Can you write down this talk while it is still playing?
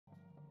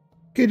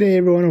Good day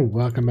everyone and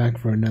welcome back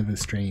for another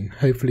stream.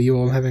 Hopefully you're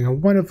all having a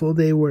wonderful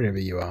day wherever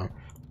you are.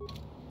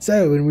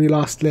 So when we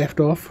last left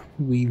off,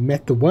 we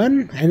met the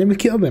one and then we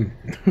killed him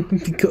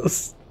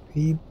because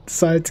he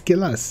decided to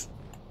kill us.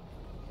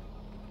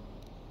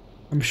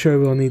 I'm sure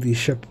we'll need these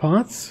ship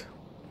parts.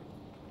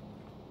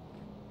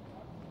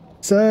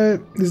 So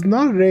there's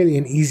not really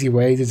an easy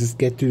way to just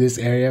get through this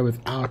area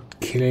without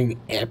killing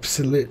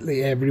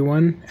absolutely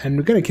everyone. And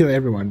we're going to kill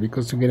everyone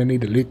because we're going to need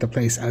to loot the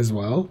place as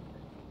well.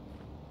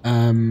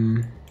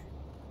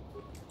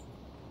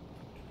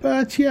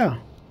 But yeah,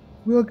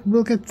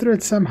 we'll get through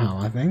it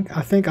somehow.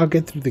 I think I'll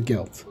get through the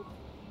guild.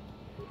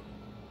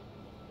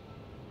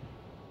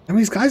 I mean,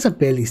 these guys are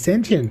barely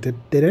sentient.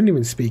 They don't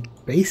even speak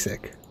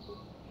basic,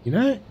 you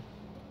know.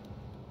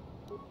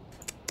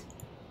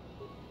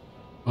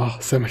 Oh,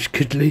 so much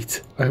good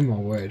loot! Oh my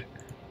word.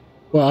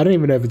 Well, I don't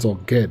even know if it's all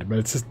good, but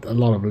it's just a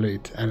lot of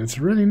loot, and it's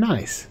really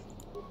nice.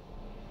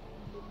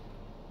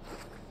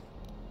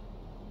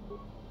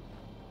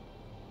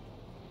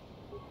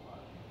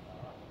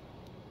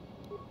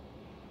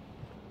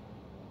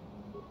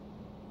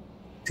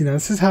 See, now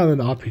this is how an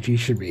RPG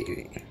should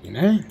be, you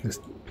know? There's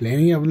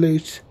plenty of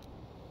loot.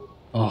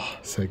 Oh,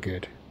 so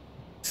good.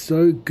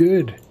 So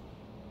good.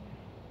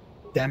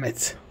 Damn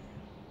it.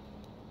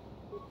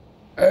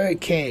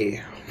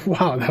 Okay.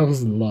 Wow, that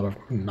was a lot of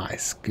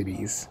nice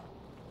goodies.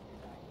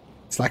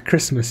 It's like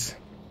Christmas.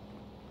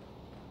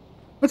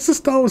 What's the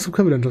Star Wars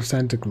equivalent of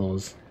Santa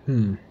Claus?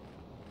 Oh,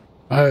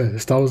 the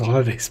Star Wars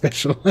Holiday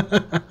Special.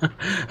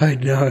 I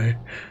know.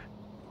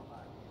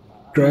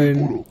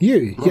 Grown.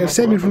 You have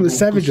saved me from the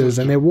savages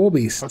and their war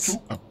beasts.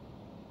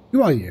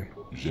 Who are you?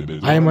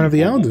 I am one of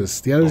the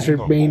elders, the other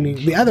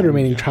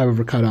remaining tribe of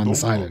Rakata on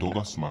this island.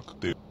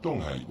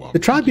 The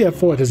tribe you have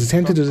fought has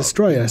attempted to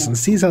destroy us and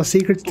seize our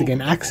secrets to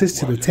gain access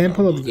to the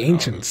Temple of the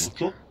Ancients.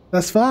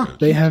 Thus far,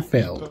 they have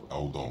failed.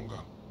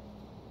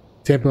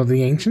 Temple of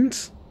the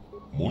Ancients?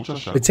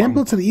 The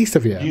temple to the east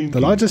of here, the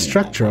largest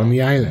structure on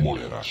the island.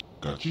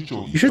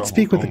 You should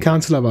speak with the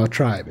council of our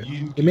tribe.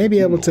 They may be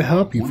able to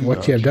help you for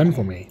what you have done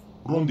for me.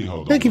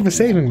 Thank you for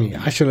saving me.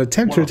 I shall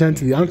attempt to return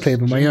to the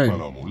Enclave on my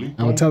own.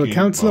 I will tell the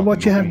council of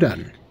what you have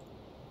done.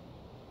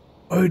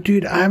 Oh,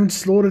 dude, I haven't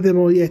slaughtered them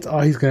all yet. Oh,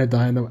 he's gonna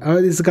die.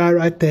 Oh, there's a guy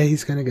right there.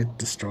 He's gonna get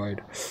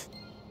destroyed.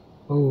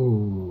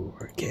 Oh,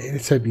 okay.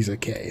 Let's hope he's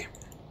okay.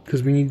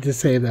 Because we need to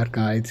save that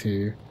guy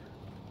to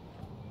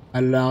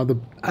allow the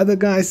other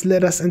guys to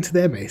let us into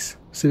their base.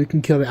 So we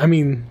can kill them. I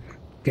mean,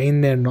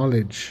 gain their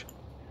knowledge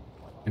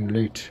and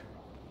loot.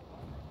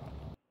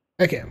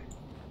 Okay.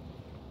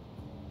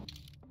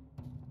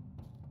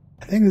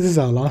 I think this is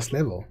our last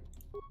level.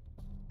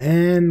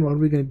 And what are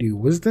we going to do?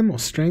 Wisdom or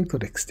strength or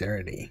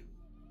dexterity?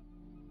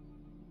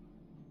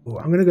 Oh,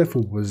 I'm going to go for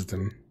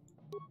wisdom.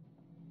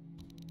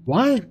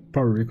 Why?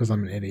 Probably because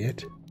I'm an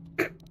idiot.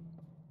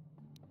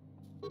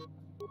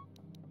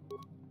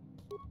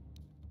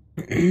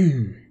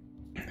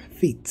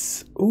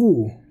 Feats.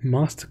 Ooh,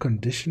 master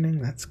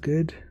conditioning. That's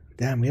good.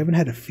 Damn, we haven't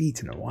had a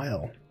feat in a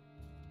while.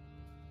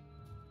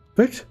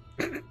 But...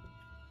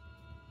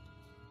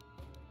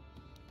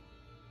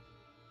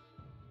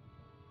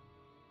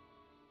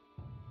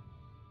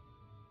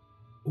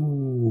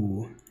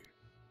 Ooh,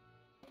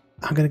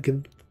 I'm gonna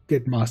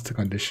get master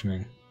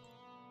conditioning.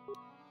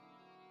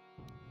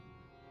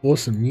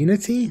 Awesome.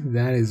 Unity,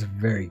 that is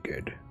very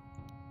good,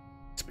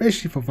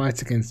 especially for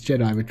fights against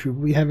Jedi, which we'll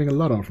be having a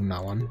lot of from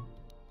now on.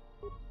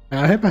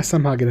 I hope I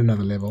somehow get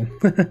another level.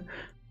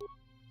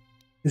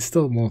 There's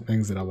still more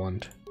things that I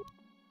want.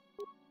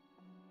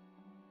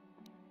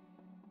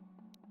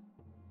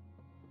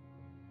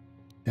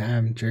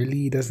 Damn,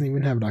 Jolie doesn't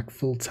even have like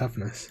full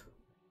toughness.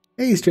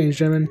 Hey, strange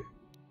gentleman.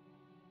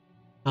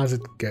 How's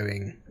it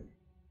going?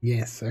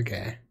 Yes,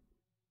 okay.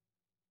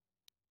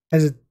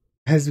 Has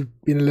it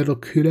been a little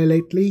cooler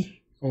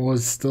lately, or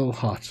is it still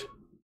hot?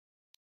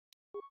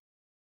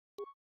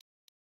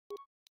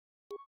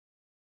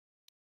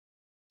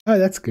 Oh,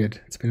 that's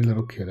good. It's been a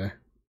little cooler.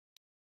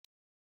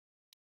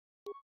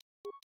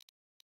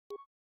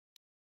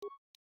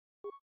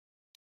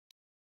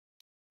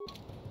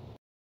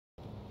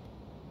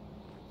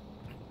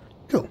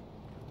 Cool.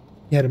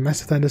 You had a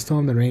massive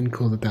thunderstorm, the rain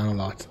cooled it down a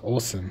lot.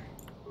 Awesome.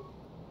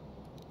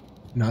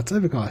 Now it's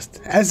overcast,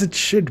 as it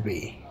should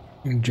be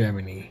in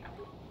Germany.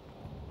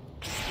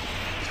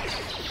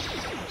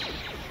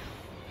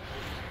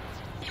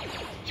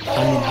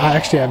 I mean, I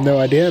actually have no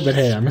idea, but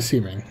hey, I'm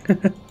assuming.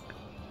 Did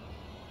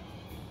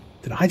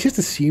I just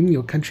assume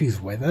your country's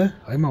weather?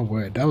 Oh my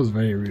word, that was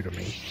very rude of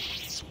me.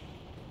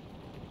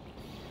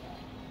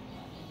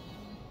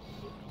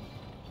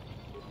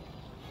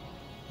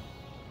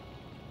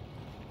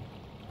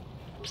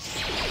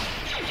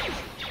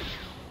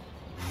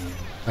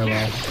 Oh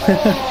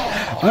well.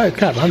 Oh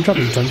crap, I'm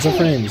dropping tons of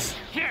frames.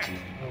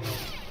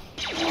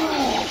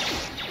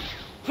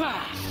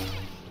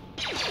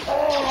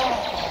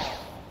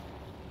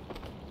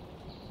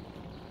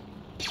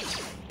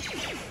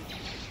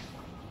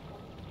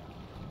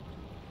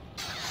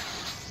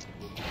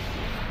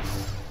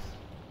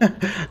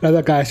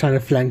 Another guy's trying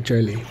to flank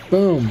Jolie.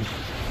 Boom.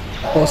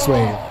 Boss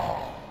wave.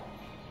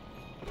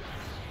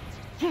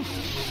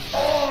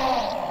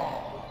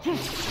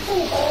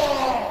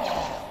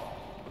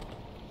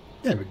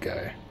 There we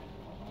go.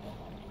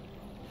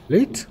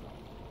 Loot?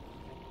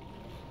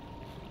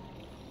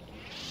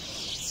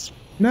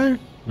 No?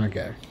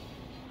 Okay.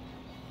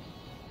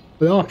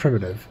 They are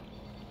primitive.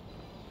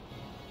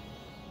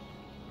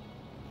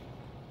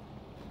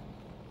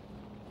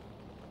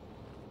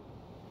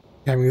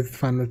 Having with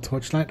fun with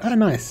torchlight. Oh,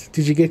 nice.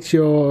 Did you get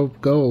your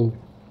goal?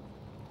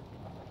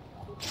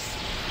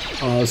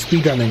 Oh,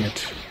 speedrunning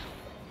it.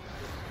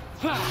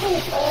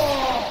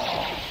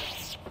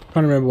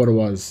 Can't remember what it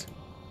was.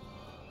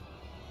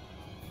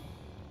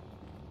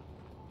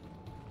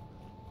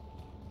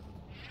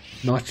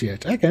 Not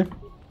yet. Okay.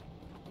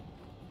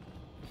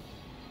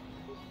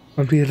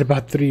 Completed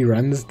about 3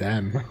 runs.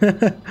 Damn.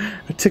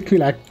 It took me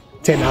like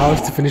 10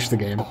 hours to finish the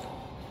game.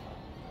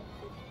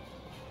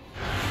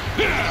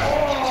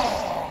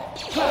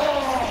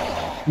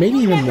 Maybe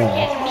even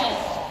more.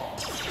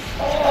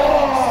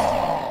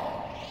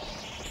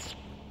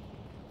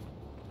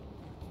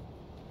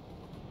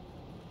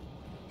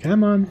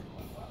 Come on.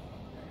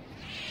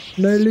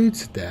 No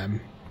loot,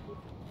 damn.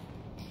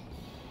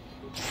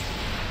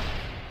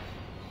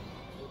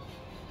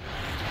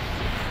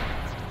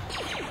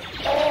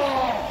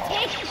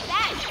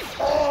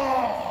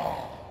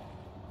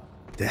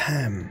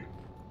 Damn.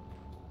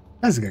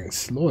 That's getting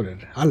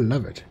slaughtered. I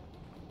love it.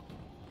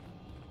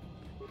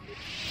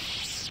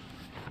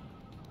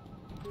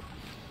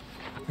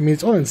 I mean,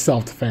 it's all in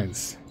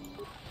self-defense.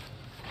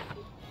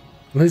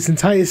 When this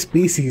entire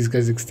species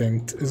goes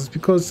extinct, it's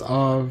because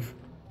of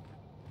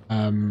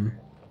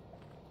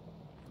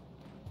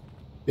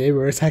they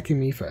were attacking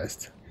me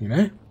first, you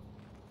know?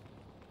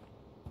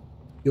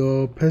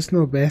 Your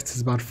personal best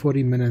is about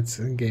 40 minutes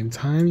in game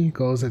time. Your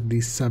goals at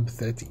least sub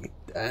 30.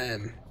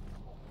 Damn.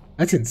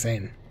 That's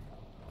insane.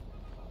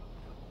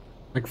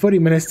 Like 40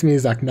 minutes to me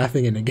is like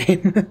nothing in a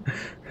game.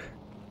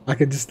 I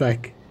could just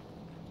like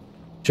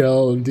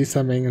chill and do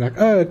something and like,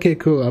 oh, okay,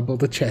 cool, I'll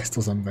build a chest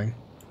or something.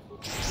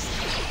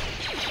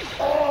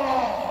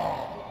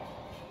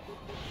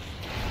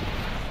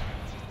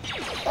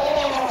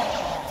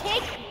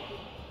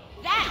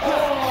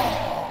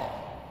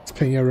 It's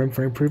plenty of room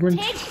for improvement.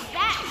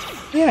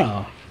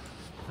 Yeah.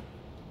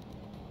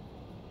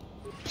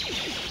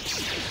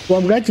 Well,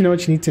 I'm glad you know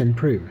what you need to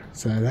improve,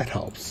 so that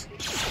helps.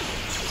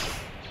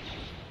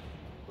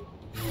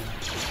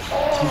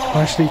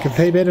 Partially you can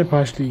play better,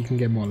 partially you can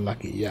get more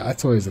lucky. Yeah,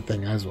 that's always a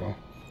thing as well.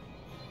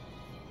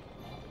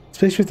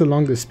 Especially with the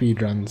longer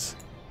speed runs.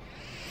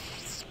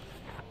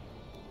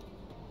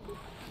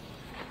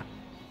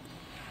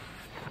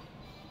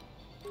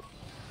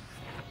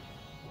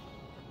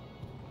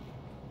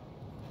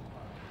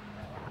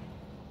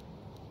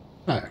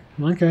 Oh,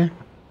 okay.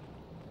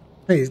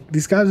 Hey,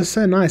 these guys are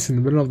so nice in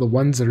the middle of the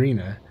ones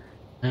arena,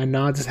 and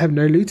now I just have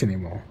no loot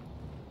anymore.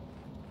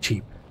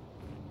 Cheap.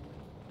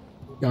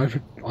 I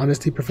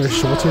honestly prefer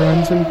shorter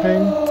runs when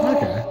playing.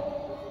 Okay.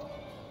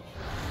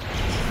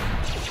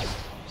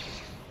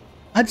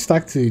 I just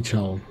like to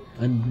chill,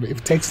 and if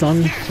it takes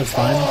long, that's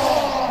fine.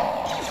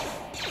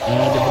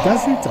 And if it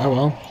doesn't, oh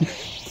well.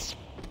 As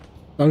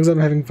long as I'm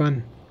having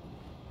fun.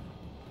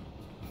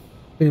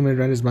 20-minute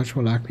run is much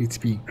more likely to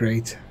be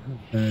great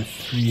than a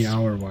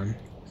 3-hour one.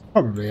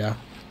 Probably, yeah.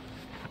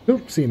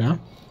 Oop, see now.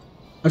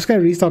 I'm just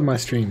gonna restart my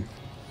stream.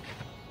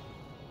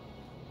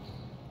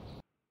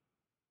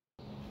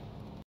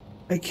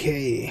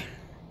 Okay.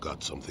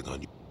 Got something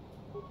on you.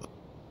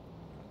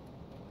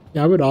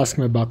 Yeah, I would ask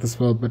him about this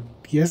world, but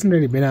he hasn't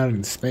really been out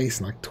in space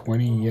in like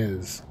 20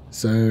 years.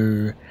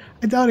 So,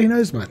 I doubt he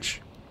knows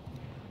much.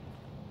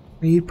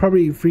 He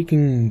probably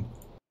freaking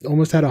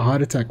almost had a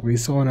heart attack when he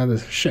saw another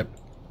ship.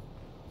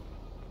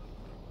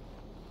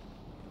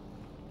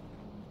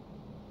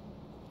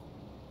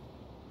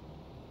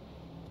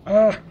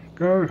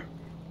 Go.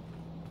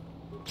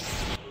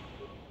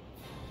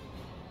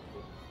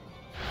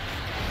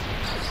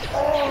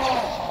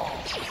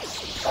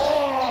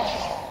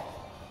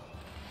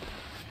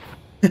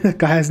 That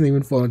guy hasn't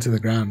even fallen to the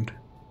ground.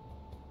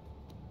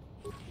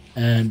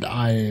 And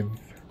I've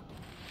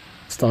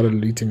started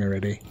looting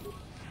already.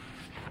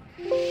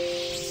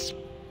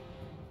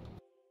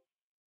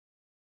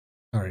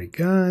 Sorry,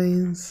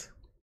 guys.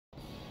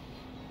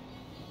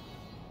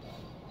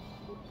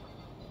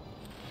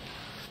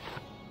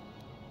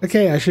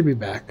 Okay, I should be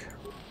back.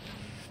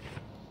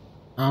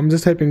 I'm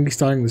just hoping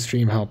restarting the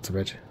stream helped a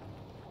bit.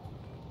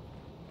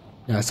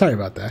 Yeah, sorry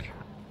about that.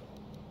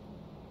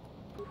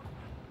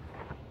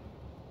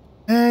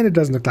 And it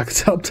doesn't look like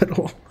it's helped at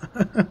all.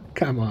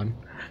 Come on.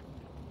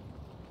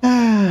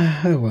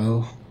 Oh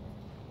well.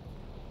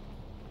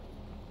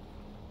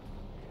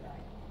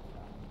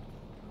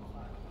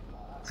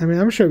 I mean,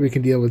 I'm sure we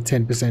can deal with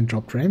 10%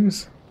 drop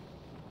frames.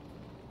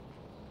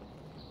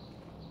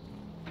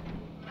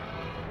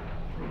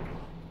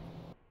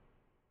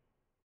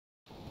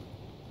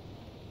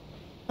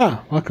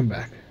 Ah, welcome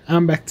back.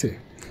 I'm back too.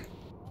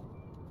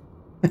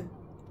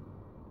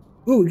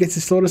 Ooh, we get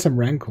to slaughter some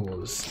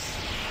rancors.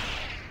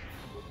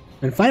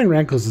 And fighting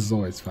rancors is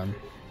always fun.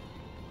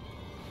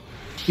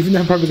 Even though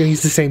I'm probably going to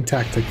use the same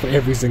tactic for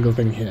every single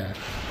thing here.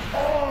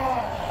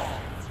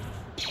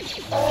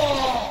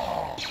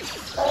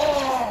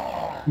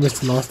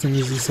 Missed the last thing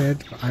as you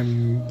said.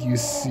 You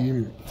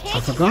seem... I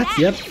forgot?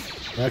 Yep.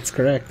 That's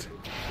correct.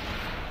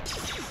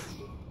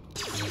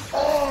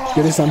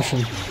 Good assumption.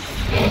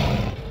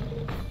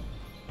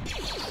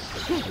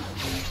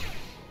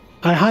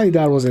 I highly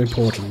doubt it was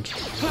important.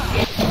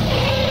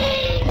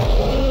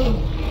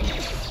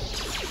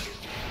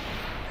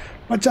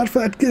 Watch out for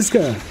that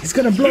Kiska! He's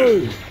gonna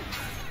blow!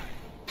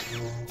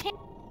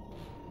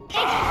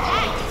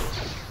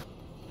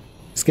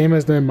 This game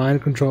has no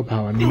mind control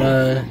power.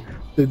 No.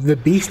 The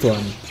beast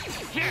one.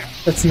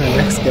 That's in the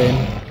next game.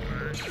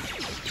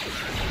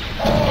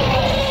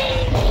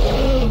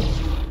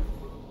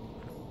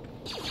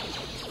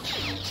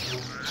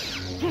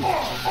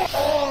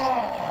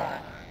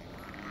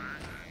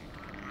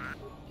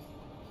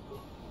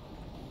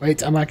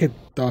 Wait, I might get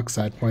dark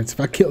side points if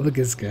I kill the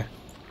Gizka.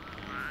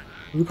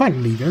 We can't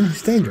leave him,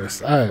 he's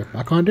dangerous. Oh,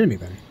 I can't do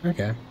anything.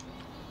 Okay.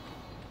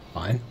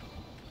 Fine.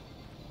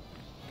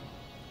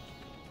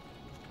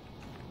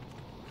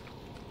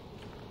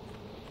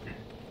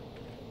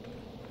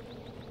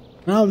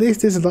 Well, at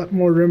least there's a lot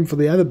more room for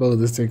the other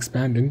builders to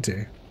expand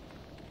into.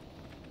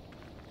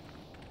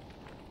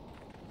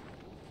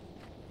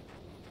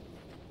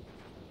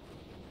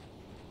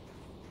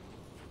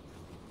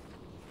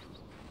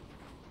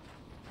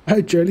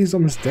 Oh, Jolie's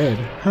almost dead.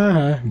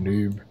 Haha,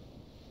 noob.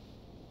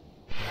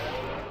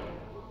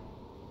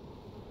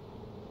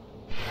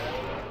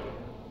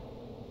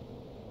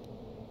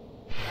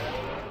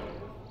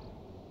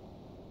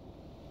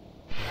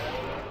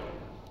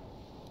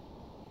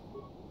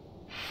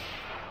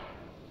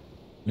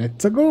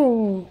 Let's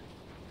go!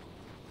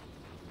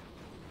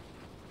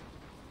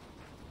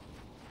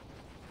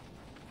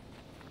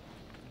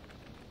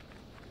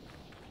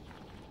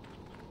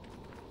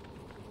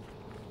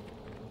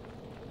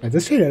 At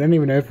this rate, I don't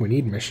even know if we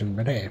need mission,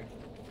 but hey.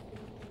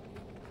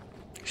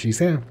 She's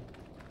here.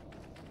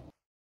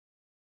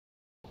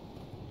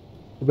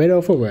 For better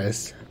or for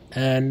worse.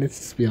 And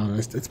let's be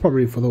honest, it's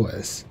probably for the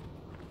worse.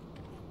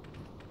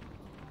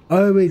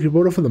 Oh wait, we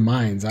bought it for the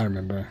mines, I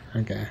remember.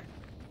 Okay.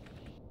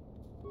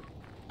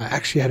 I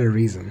actually had a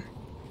reason.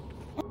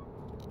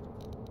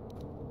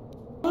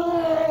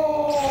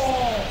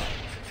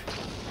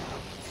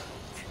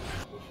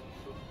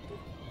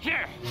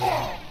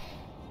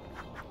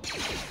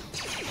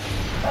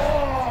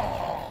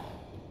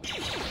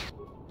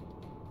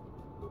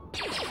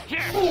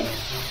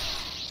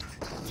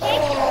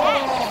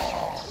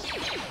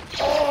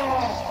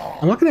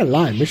 I'm not gonna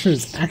lie, Mission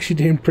is actually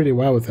doing pretty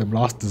well with her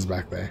blasters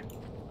back there.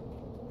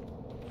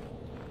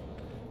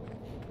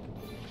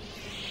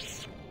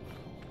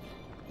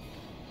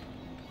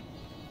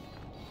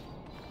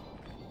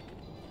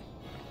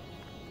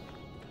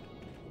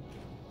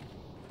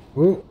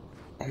 Oh,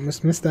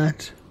 almost missed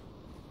that.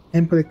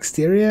 Temple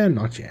exterior?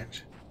 Not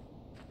yet.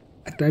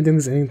 I don't think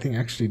there's anything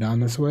actually down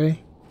this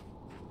way.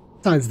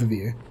 Besides the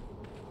view.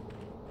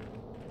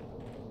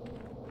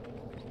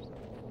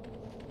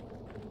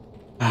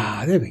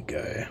 Ah, there we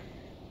go.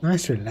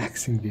 Nice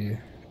relaxing view.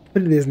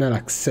 But there's no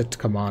like sit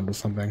command or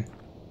something.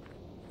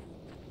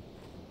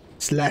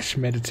 /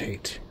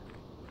 meditate.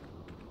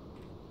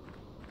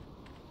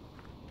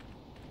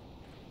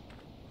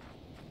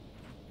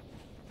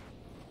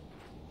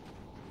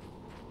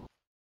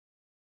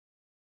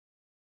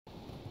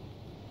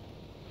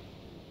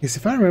 Yes,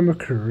 if I remember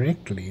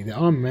correctly, there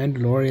are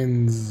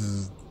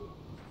Mandalorians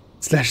 /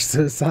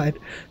 suicide.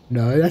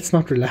 No, that's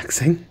not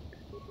relaxing.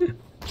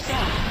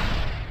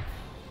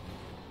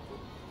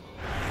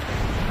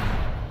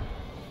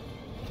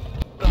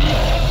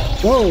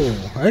 Whoa,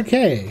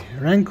 okay.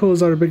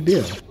 Rancors are a big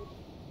deal.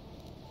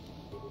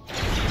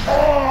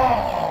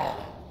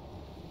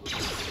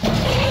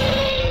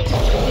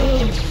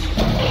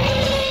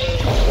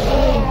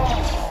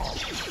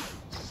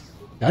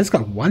 I just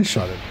got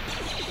one-shotted.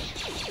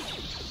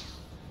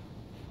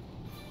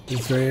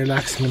 It's very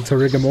relaxing until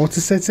rigor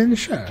mortis sets in,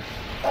 sure.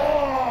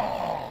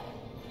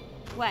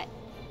 What?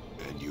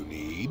 And you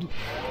need?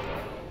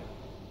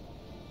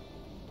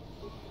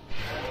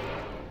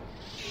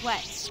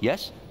 What?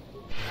 Yes?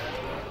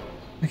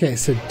 Okay,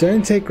 so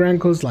don't take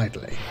Rancors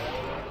lightly.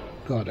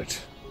 Got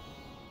it.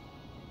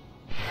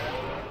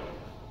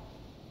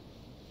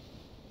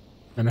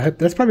 And I hope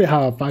that's probably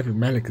how our fight with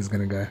Malik is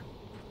gonna go.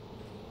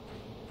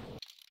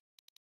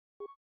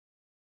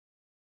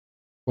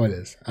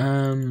 Spoilers.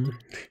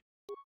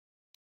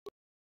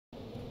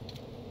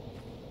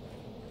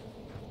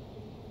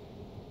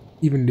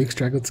 Even Luke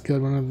struggled to kill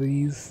one of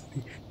these.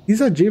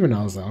 These are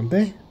juveniles, aren't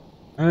they?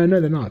 No,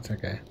 they're not.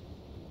 Okay.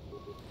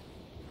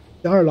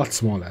 They are a lot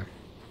smaller.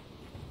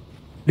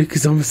 Luke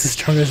is almost as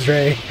strong as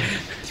Rey.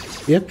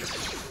 Yep.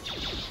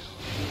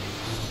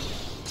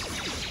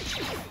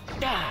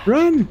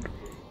 Run!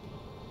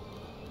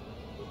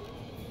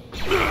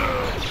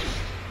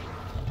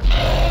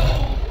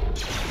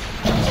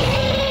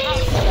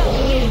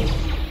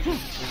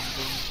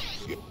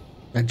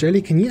 Now,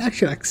 Jolie, can you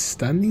actually like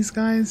stun these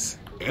guys?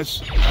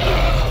 Yes.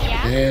 Yeah.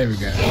 Yeah? There we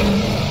go.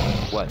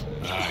 What?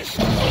 Nice.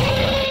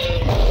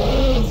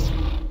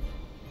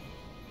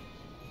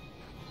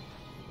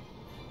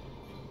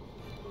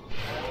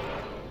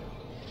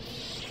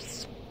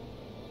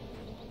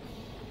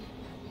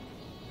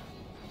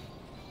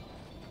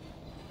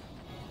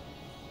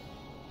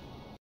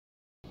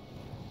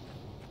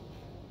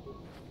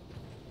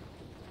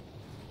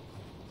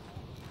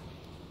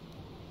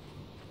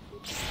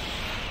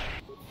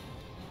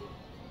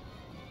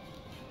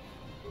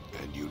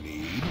 And you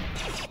need?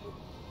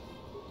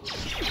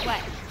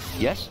 What?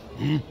 Yes?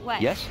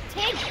 What? Yes?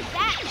 Take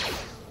that!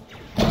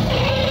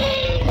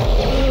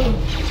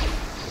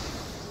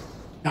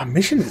 Our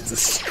mission is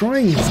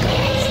destroying these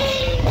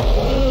guys.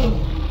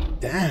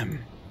 Damn.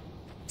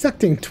 It's like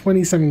doing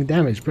 20-something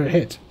damage per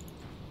hit.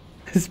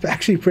 It's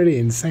actually pretty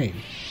insane.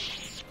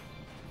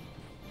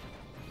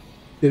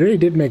 They really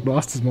did make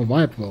blasters more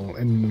viable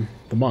in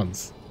the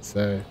mods,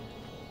 so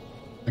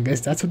I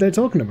guess that's what they're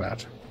talking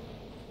about.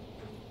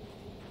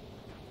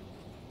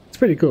 It's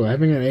pretty cool.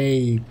 Having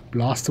a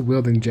blaster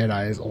wielding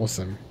Jedi is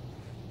awesome.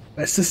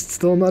 But it's just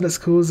still not as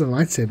cool as a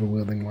lightsaber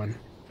wielding one.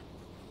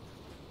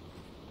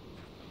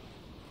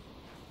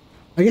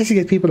 I guess you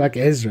get people like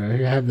Ezra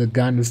who have the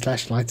gun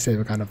slash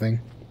lightsaber kind of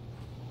thing.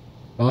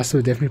 Blaster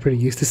were definitely pretty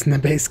useless in the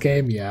base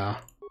game, yeah.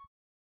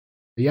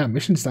 But yeah,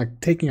 missions like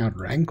taking out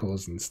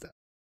rancors and stuff.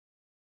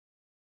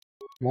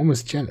 I'm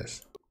almost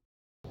jealous.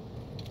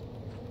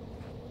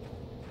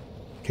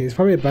 Okay, there's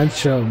probably a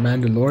bunch of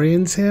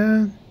Mandalorians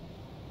here.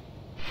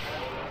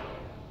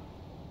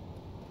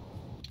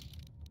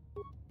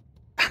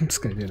 I'm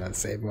just gonna do another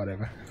save,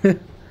 whatever. These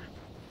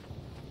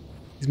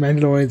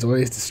Mandalorians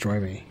always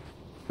destroy me.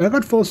 But I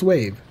got Force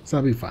Wave, so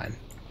I'll be fine.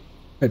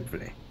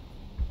 Hopefully.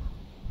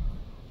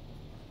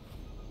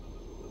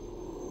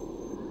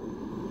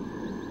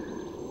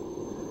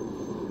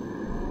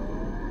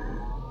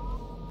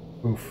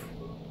 Oof.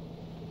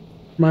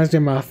 Reminds me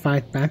of my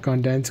fight back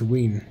on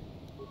Dantooine.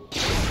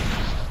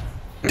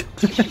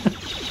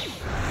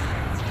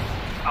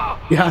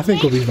 Yeah, I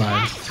think we'll be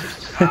fine.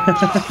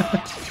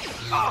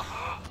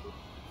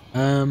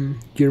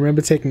 Do you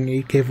remember taking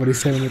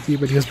AK-47 with you,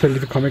 but he was put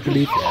into comic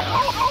relief?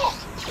 Yeah.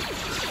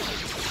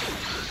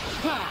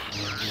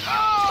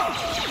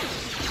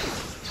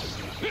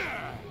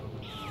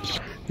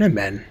 No,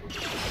 man.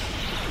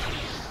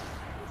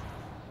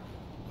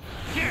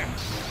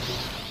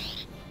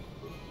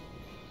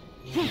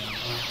 You'll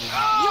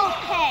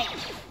pay!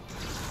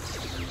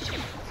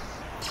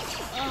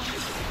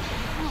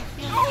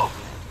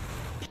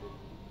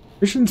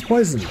 Mission's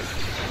poisoned.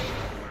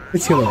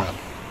 Let's heal her up.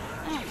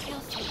 I don't feel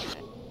so good.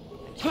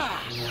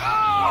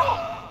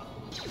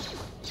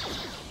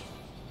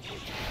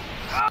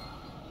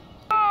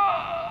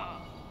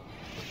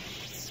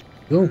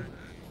 Cool.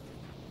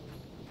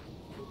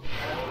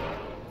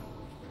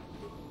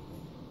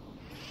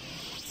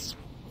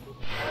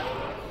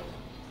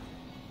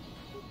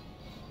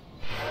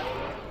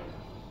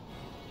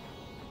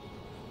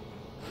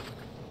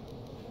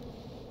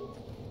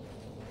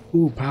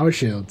 Ooh, power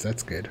shields,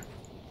 that's good. Is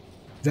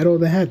that all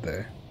they had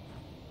though?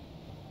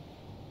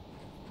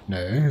 No,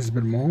 there's a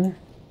bit more.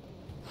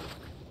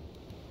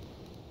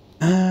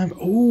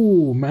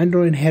 Ooh,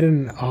 Mandarin Head.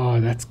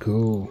 Oh, that's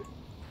cool.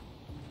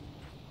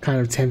 Kind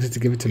of tempted to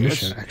give it to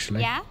Mission,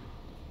 actually. Yeah?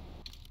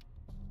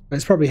 But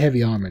it's probably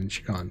heavy armor and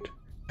she can't.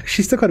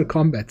 She's still got a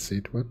combat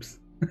suit, whoops.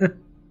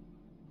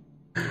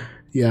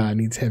 Yeah, it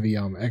needs heavy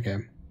armor, okay.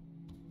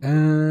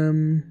 I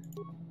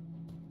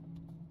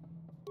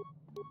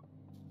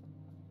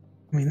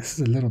mean, this is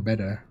a little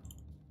better.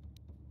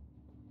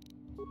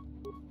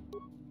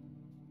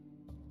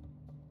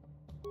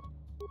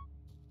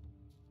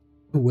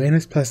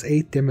 Awareness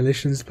 +8,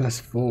 demolitions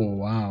 +4.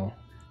 Wow.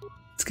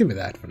 Let's give it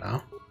that for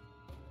now.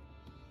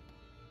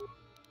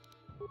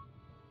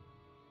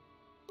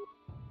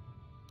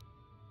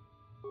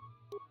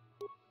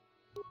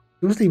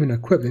 She wasn't even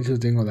equipped and she was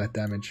doing all that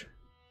damage.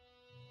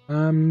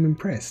 I'm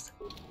impressed.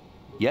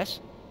 Yes?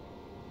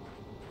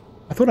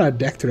 I thought I'd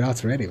decked her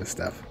out already with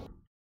stuff.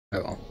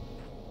 Oh well.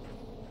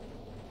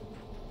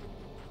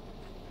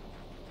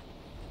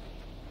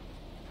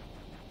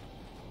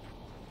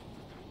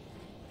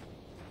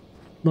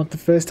 Not the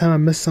first time I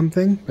missed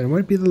something, but it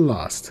won't be the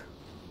last.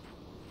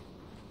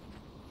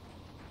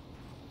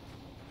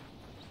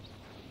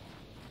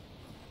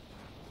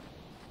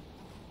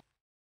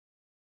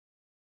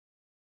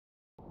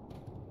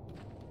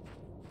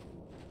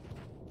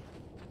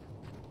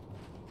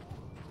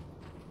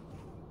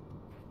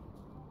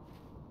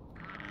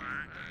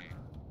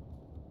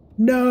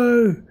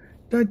 No!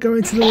 Don't go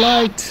into the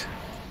light!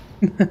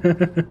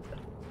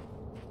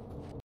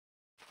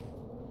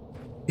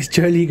 Is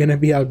Jolie gonna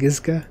be our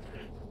Gizka?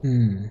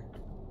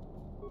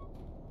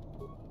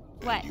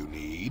 What? You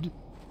need?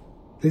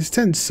 Let's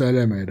turn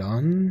solo mode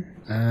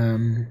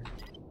on.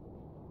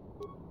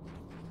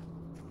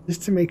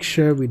 Just to make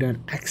sure we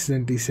don't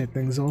accidentally set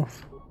things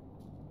off.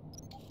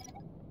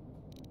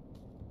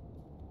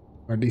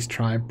 Or at least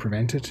try and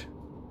prevent it.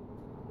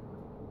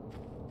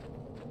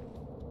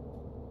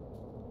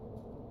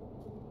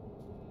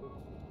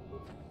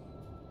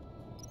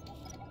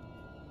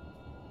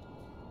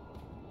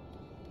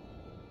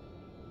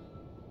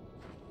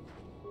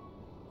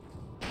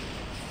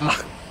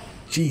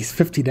 Jeez,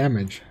 50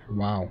 damage.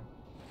 Wow.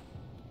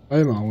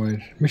 Oh my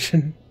word.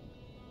 Mission.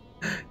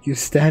 You're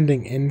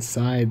standing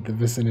inside the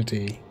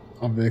vicinity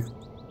of the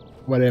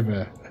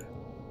whatever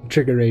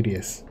trigger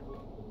radius.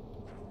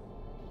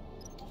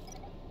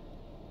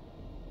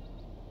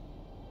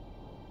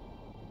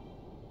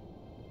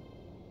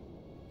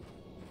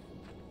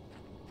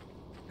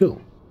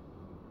 Cool.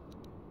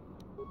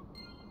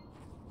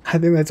 I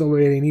think that's all we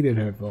really needed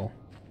her for.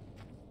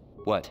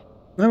 What?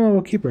 No, well,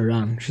 we'll keep her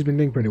around. She's been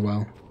doing pretty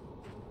well.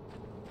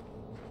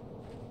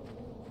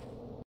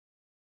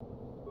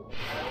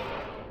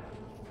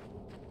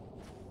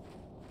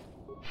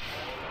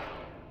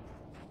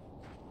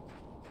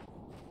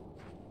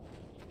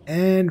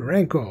 And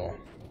Rancor.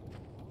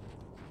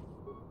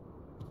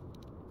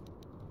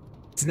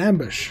 It's an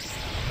ambush.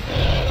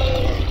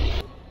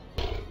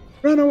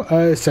 Run away.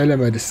 Oh, solo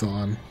mode is still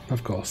on,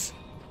 of course.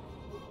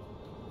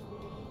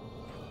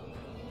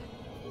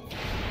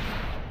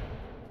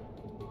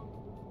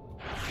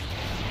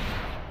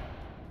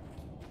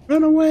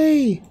 Run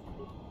away!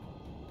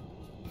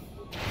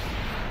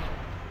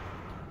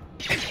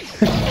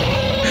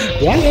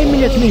 Why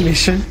aiming at me,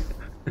 mission?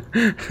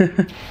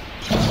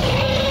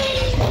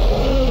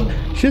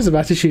 She was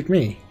about to shoot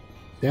me.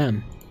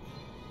 Damn.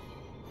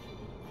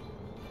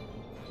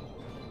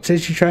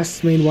 Says she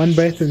trusts me in one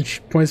breath and she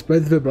points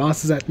both of her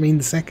blasters at me in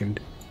the second.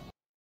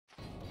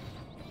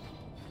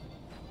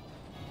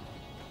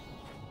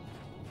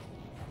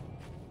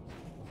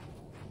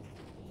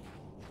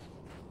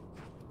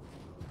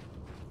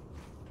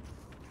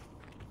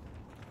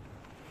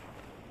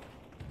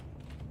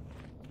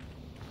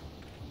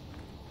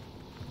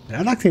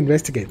 I'd like to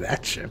investigate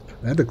that ship.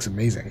 That looks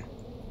amazing.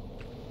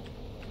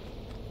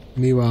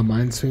 Meanwhile,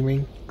 mine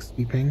sweeping.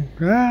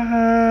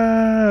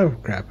 Ah,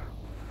 crap.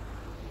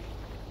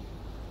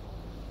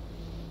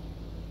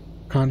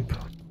 Can't.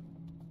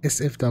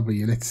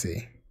 SFW. Let's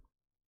see.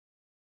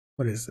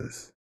 What is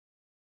this?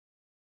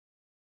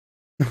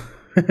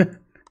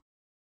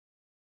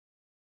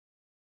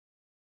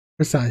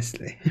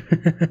 Precisely.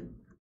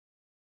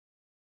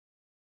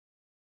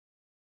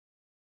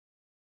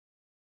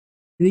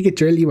 You get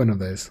really one of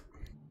those.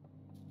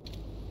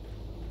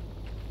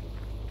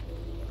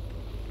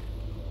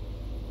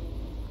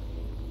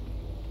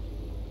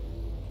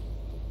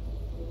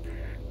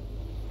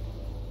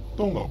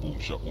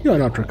 You are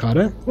not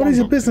Ricardo. What is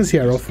your business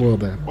here,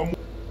 off-worlder?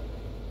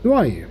 Who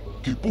are you?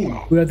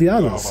 We are the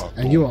others,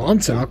 and you will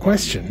answer our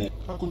question.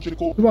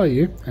 Who are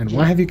you, and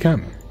why have you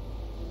come?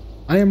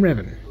 I am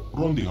Revan.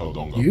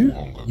 You?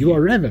 You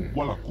are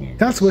Revan.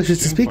 Council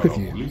wishes to speak with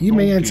you. You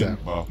may enter.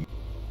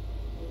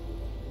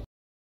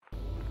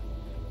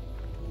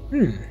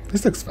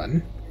 This looks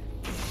fun.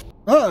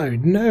 Oh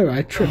no,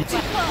 I tripped.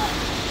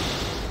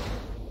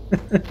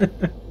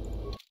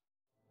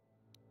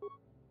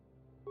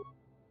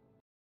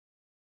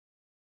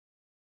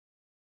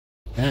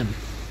 Damn.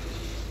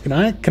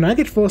 Can I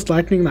get force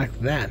lightning like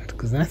that?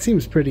 Because that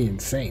seems pretty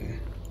insane.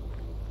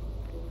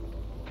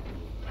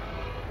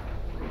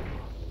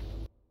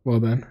 Well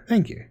then,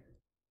 thank you.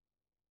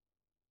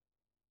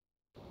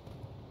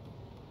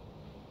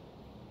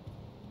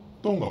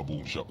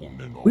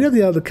 We are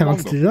the other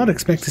council did not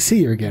expect to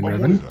see you again,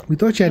 Revan. We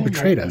thought you had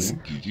betrayed us.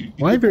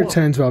 Why have you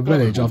returned to our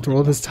village after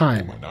all this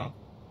time?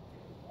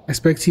 I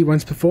spoke to you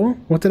once before?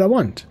 What did I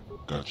want?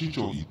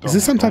 Is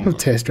this some type of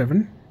test,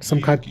 Revan?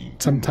 Some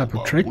type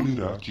of trick?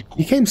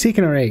 You came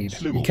seeking our aid.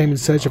 You came in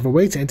search of a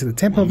way to enter the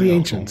Temple of the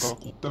Ancients.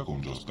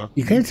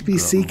 You claimed to be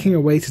seeking a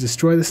way to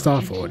destroy the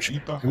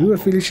Starforge, and we were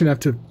foolish enough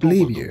to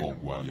believe you.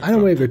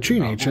 Unaware of your true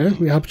nature,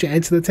 we helped you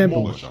enter the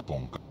temple.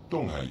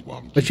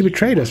 But you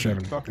betrayed us,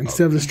 Revan.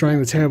 Instead of destroying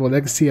the terrible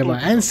legacy of our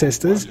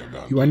ancestors,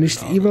 you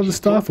unleashed the evil of the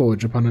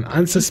Starforge upon an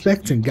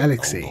unsuspecting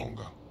galaxy.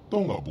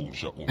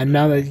 And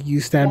now that you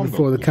stand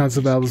before the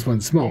Council of Elders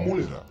once more,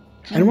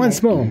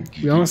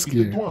 we ask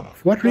you, for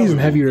what reason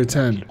have you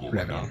returned,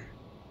 Revan?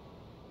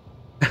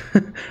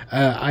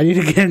 I need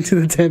to get into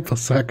the temple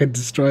so I can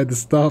destroy the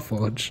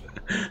Starforge.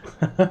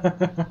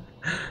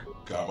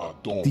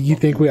 Do you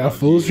think we are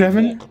fools,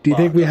 Revan? Do you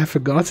think we have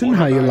forgotten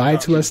how you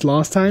lied to us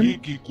last time?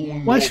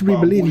 Why should we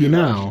believe you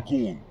now?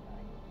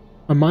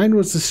 My mind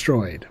was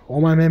destroyed.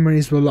 All my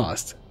memories were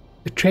lost.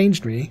 It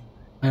changed me.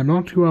 I am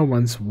not who I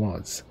once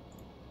was.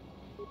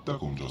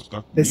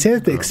 They say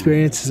that the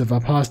experiences of our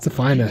past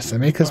define us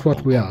and make us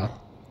what we are.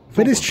 If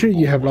it is true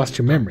you have lost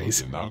your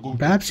memories,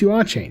 perhaps you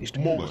are changed.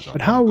 But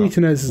how are we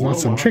to know this is not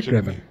some trick,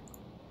 Revan?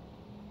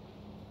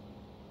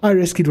 I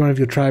rescued one of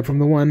your tribe from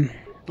the one...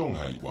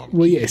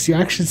 Well, yes, your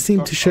actions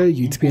seem to show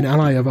you to be an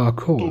ally of our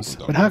cause,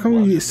 but how can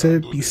we be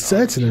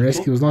certain the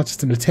rescue was not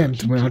just an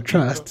attempt to win our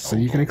trust so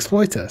you can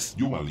exploit us?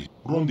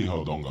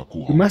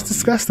 We must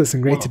discuss this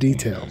in greater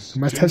detail.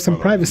 We must have some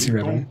privacy,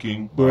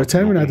 Revan. We'll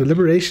return when our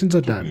deliberations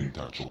are done.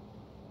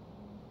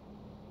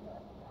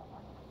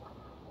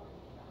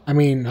 I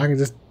mean, I can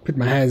just put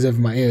my hands over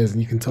my ears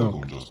and you can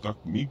talk.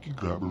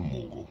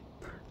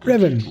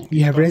 Revan,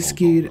 you have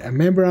rescued a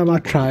member of our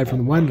tribe from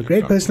the one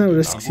great personal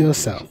risk to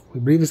yourself.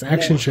 We believe this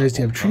action shows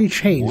you have truly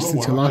changed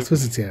since your last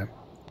visit here.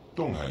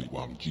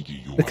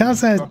 The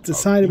council has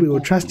decided we will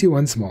trust you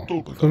once more.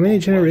 For many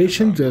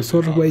generations, we have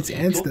sought a way to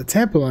enter the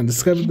temple and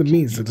discover the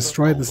means to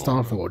destroy the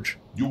Starforge.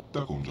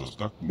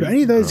 But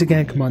only those who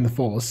can command the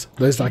Force,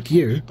 those like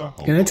you,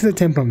 can enter the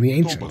temple of the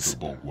ancients.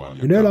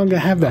 We no longer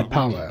have that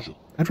power.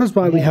 That was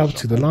why we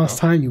helped you the last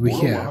time you were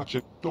here.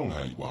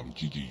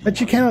 But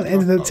you cannot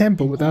enter the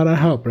temple without our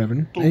help,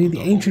 Revan. Only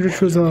the ancient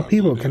rituals of our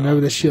people can lower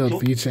the shield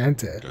for you to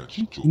enter.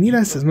 You need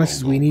us as much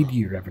as we need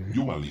you,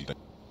 Revan.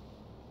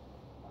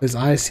 Those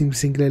eyes seem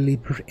singularly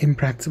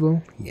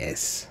impractical?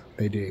 Yes,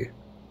 they do.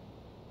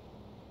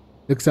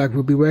 Looks like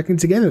we'll be working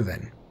together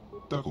then.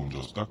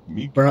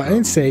 For our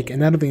own sake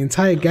and that of the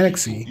entire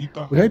galaxy,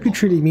 we hope you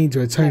truly mean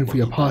to atone for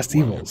your past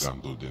evils.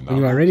 When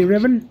you are ready,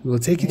 Revan, we will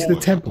take you to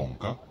the temple.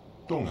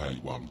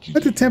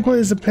 But the temple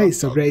is a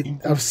place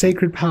of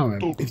sacred power.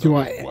 If you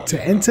are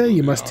to enter,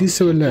 you must do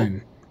so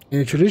alone,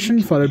 in a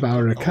tradition followed by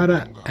our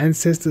Rakata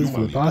ancestors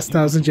for the past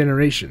 1,000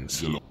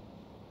 generations.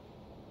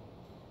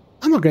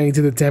 I'm not going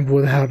to the temple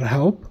without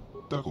help.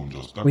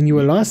 When you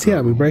were last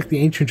here, we broke the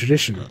ancient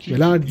tradition. We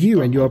allowed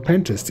you and your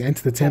apprentice to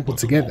enter the temple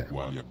together,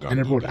 and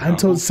it brought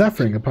untold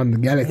suffering upon the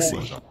galaxy.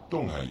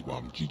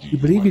 We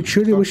believe you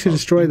truly wish to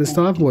destroy the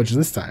Starforge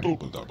this time,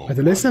 but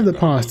the lesson of the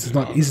past is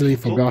not easily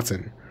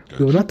forgotten.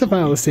 We will not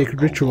defile the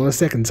sacred ritual a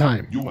second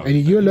time. Only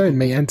you alone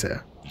may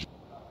enter.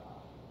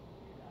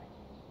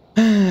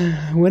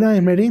 When I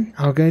am ready,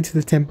 I'll go into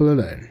the temple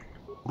alone.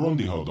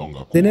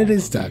 Then it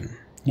is done.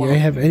 You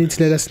have only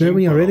to let us know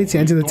when you're ready to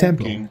enter the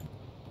temple.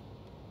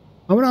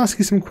 I want to ask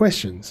you some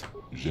questions.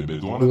 We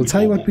will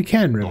tell you what we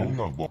can,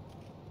 Revan.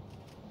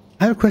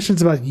 I have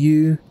questions about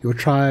you, your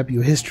tribe,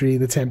 your history,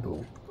 the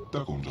temple.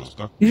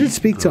 You should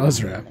speak to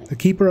Ozra, the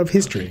Keeper of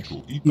History.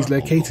 He's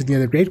located near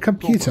the Great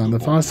Computer on the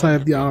far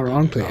side of our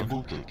enclave.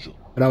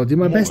 But I will do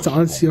my best to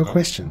answer your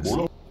questions.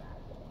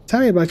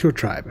 Tell me about your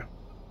tribe.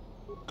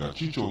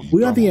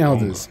 We are the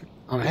Elders.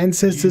 Our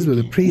ancestors were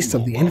the priests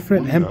of the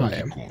Infinite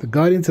Empire, the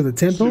guardians of the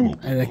temple,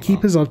 and the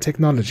keepers of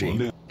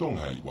technology.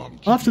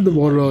 After the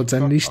warlords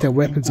unleashed their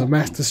weapons of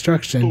mass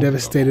destruction and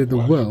devastated the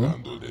world,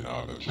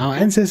 our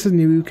ancestors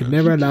knew we could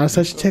never allow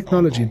such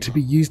technology to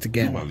be used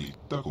again.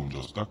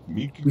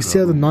 We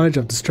seal the knowledge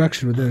of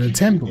destruction within the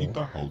temple,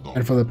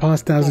 and for the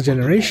past 1,000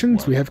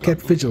 generations we have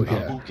kept vigil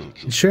here,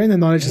 ensuring the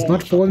knowledge has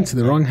not fallen into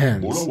the wrong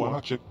hands.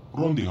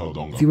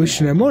 If you wish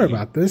to know more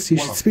about this, you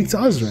should speak to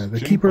Ozra,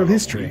 the Keeper of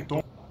History.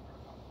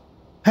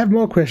 I have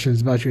more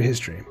questions about your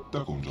history.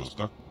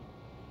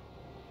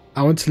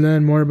 I want to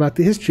learn more about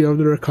the history of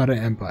the Rakata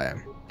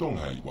Empire.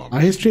 Our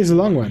history is a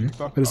long one,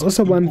 but it's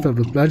also one filled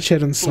with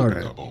bloodshed and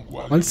sorrow.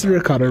 Once the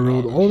Rakata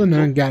ruled all the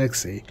known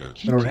galaxy,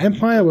 but our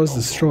empire was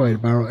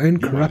destroyed by our own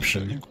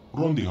corruption.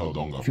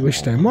 If you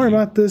wish to know more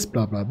about this,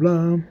 blah blah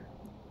blah.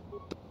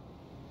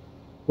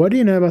 What do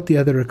you know about the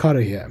other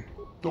Rakata here?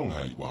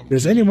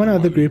 There's only one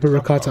other group of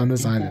Rakata on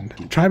this island,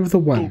 the Tribe of the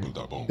One.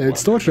 They would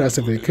slaughter us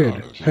if they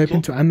could,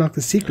 hoping to unlock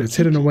the secrets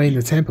hidden away in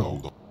the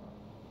temple.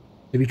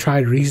 Have you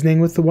tried reasoning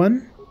with the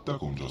One?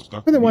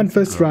 When the One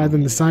first arrived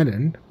on this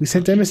island, we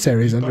sent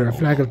emissaries under a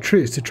flag of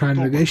truce to try and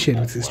negotiate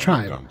with his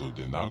tribe,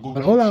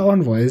 but all our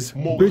envoys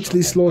were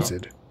brutally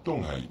slaughtered.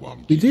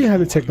 We do have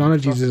the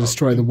technology to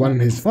destroy the One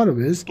and his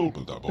followers,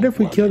 but if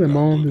we kill them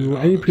all, we will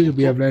only prove that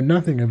we have learned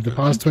nothing over the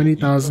past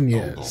 20,000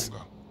 years.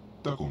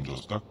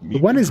 The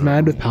One is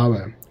mad with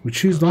power. We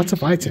choose not to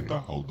fight him,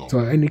 so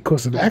our only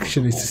course of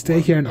action is to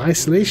stay here in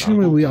isolation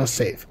where we are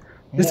safe,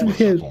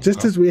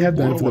 just as we have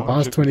done for the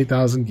past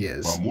 20,000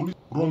 years.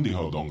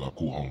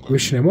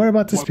 Wish to know more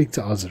about this, speak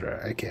to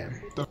Ozra. Okay.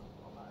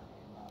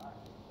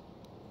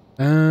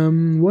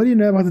 What do you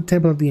know about the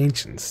Temple of the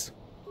Ancients?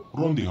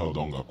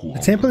 The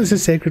temple is a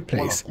sacred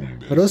place,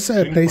 but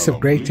also a place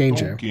of great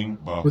danger.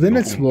 Within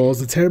its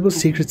walls, the terrible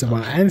secrets of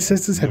our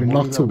ancestors have been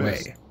locked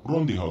away.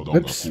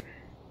 Oops.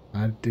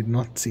 I did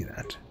not see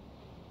that.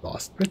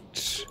 Lost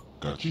bit.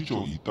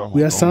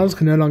 We ourselves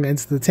can no longer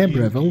enter the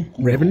temple,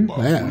 Revan.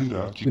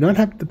 We don't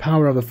have the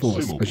power of the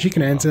Force, but you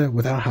can enter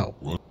with our help.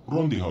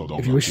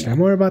 If you wish to know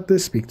more about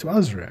this, speak to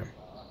Ozra.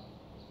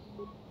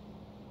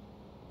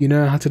 You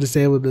know how to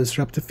disable the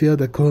disruptor field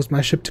that caused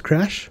my ship to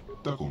crash?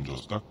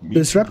 The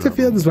disruptor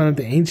field is one of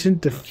the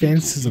ancient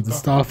defenses of the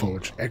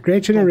Starforge. A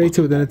great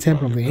generator within the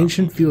temple of the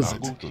ancient feels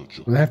it.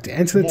 We'll have to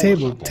enter the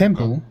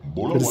temple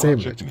to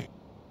disable it.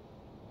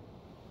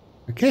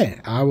 Okay,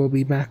 I will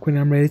be back when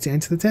I'm ready to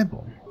enter the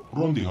temple.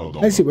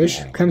 As you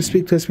wish, come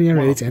speak to us when you're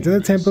ready to enter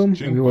the temple,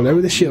 and we will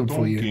lower the shield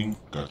for you.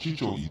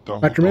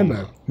 But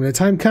remember, when the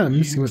time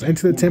comes, you must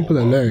enter the temple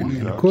alone,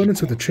 in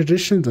accordance with the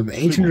traditions of the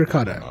ancient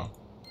Rakata.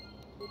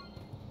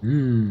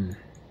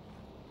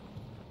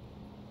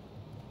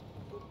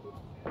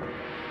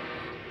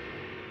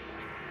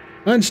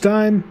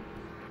 Lunchtime!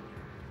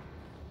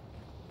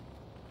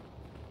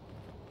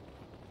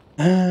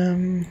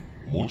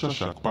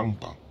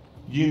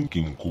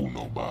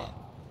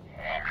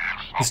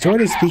 The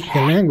story is speaking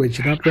a language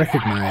you don't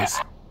recognize.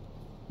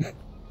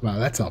 Wow,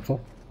 that's helpful.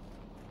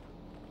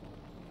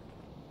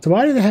 So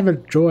why do they have a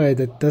droid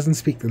that doesn't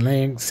speak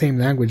the same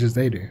language as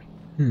they do?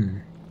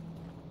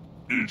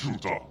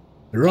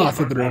 The wrath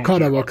of the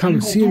Rakata will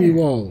consume you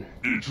all.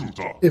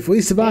 If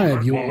we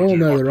survive, you will all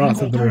know the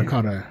wrath of the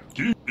Rakata.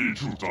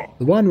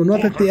 The one will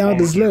not let the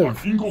elders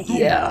live.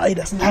 Yeah, he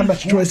doesn't have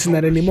much choice in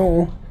that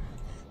anymore.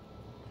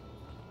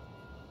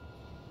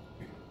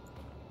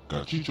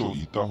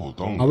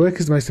 Our work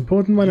is the most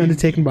important one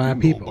undertaken by our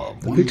people.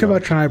 The future of our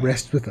tribe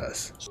rests with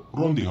us.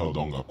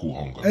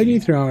 Only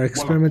through our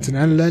experiments and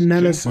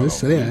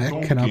analysis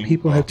can our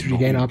people hope to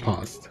regain our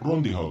past.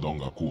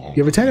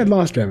 You returned at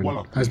last,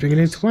 Revan. I was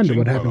beginning to wonder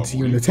what happened to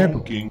you in the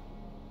temple.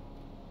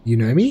 You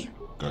know me?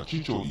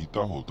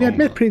 We had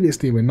met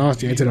previously when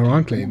last you entered our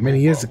enclave many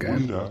years ago.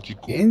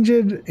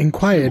 You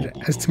inquired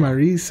as to my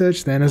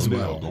research then as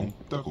well.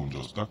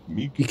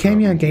 You came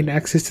here and gained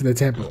access to the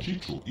temple,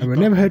 and were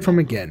never heard from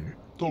again.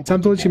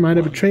 Some thought you might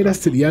have betrayed us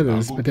to the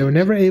others, but they were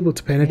never able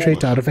to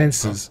penetrate our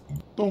defenses.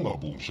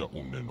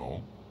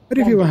 But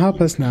if you will help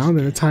us now,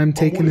 then the time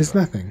taken is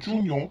nothing.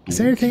 Is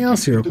there anything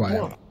else you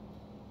require?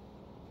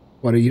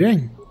 What are you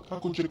doing?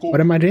 What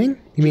am I doing?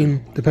 You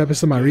mean the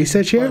purpose of my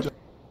research here?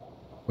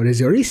 What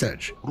is your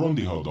research?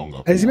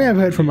 As you may have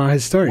heard from our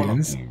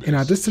historians, in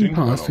our distant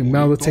past we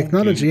melded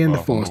technology and the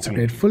Force to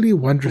create fully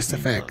wondrous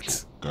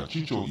effects.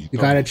 We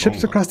guided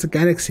ships across the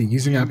galaxy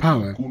using our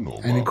power,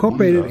 and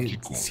incorporated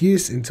its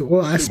use into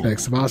all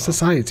aspects of our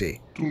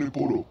society.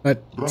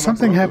 But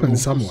something happened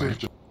somewhere.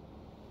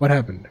 What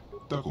happened?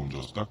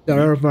 There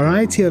are a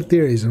variety of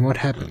theories on what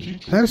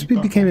happened. Perhaps we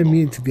became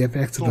immune to the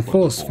effects of the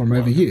Force from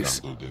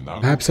overuse.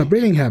 Perhaps our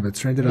breeding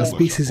habits rendered our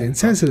species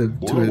insensitive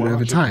to it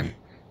over time.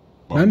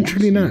 None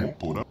truly know.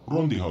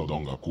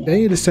 The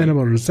only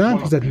discernible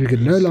result was that we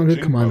could no longer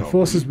command the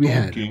forces we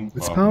had.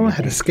 Its power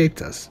had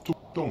escaped us.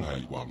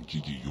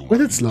 With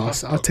its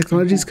loss, our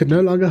technologies could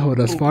no longer hold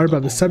us far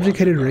above the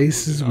subjugated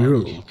races we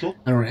ruled,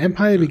 and our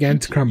empire began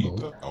to crumble.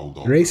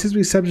 The races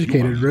we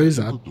subjugated rose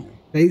up,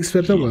 plague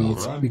swept the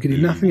world, we could do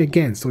nothing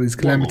against all these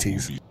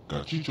calamities.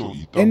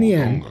 In the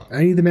end,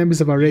 only the members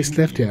of our race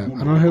left here,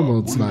 and our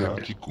homeworld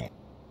survived.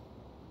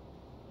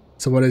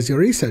 So what is your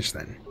research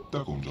then?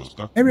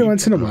 Every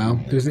once in a while,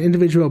 there's an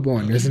individual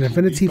born who has an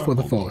affinity for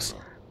the Force.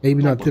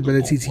 Maybe not the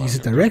ability to use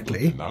it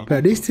directly, but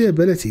at least the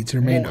ability to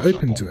remain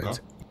open to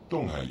it.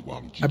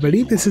 I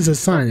believe this is a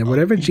sign that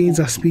whatever genes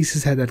our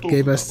species had that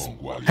gave us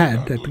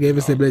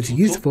the ability to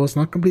use the Force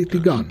not completely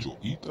gone.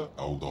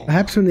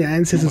 Perhaps when the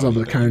ancestors of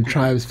the current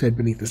tribes fed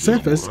beneath the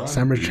surface,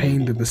 some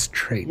retained this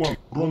trait.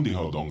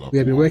 We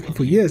have been working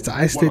for years to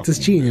isolate this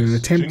gene in an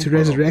attempt to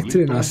resurrect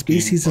it in our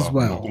species as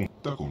well.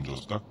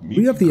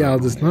 We of the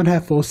Elders do not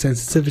have Force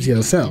sensitivity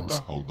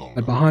ourselves,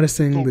 but by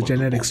harnessing the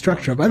genetic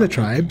structure of other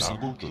tribes,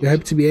 we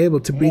hope to be able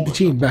to breed the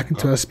gene back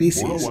into our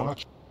species.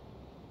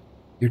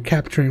 You're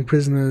capturing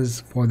prisoners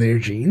for their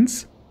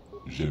genes?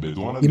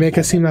 You make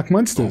us seem like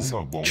monsters.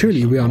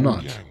 Truly, we are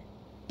not.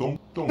 No.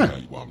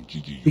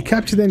 We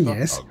capture them,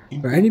 yes,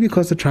 but only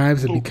because the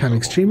tribes have become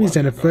extremely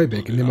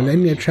xenophobic in the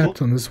millennia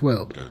trapped on this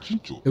world.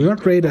 They will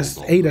not aid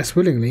us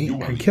willingly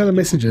and kill the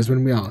messengers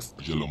when we ask.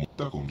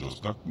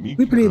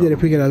 We believe that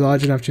if we get a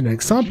large enough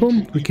genetic sample,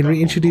 we can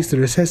reintroduce the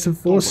recessive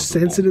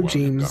Force-sensitive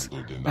genes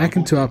back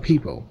into our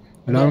people,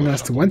 allowing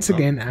us to once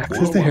again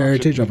access the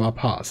heritage of our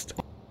past.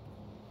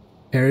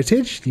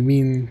 Heritage? You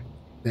mean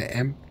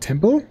the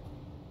temple?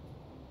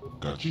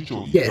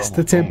 Yes,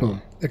 the temple.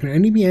 It can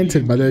only be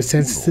entered by those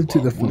sensitive to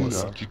the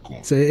Force,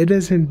 so it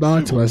has been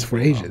barred to us for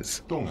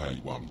ages.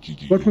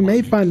 What we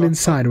may find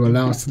inside will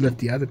allow us to lift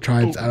the other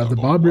tribes out of the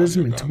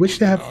barbarism into which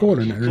they have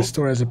fallen and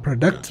restore as a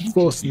productive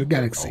force in the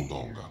galaxy.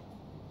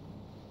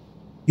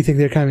 You think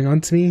they're coming on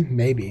to me?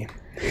 Maybe.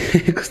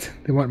 Because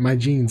they want my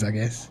genes, I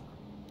guess.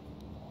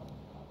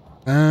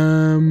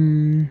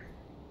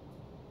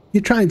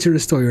 You're trying to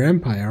restore your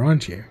empire,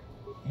 aren't you?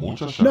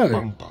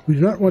 No, we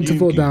do not want to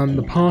fall down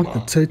the path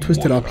that so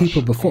twisted our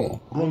people before.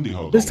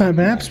 This time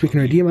perhaps we can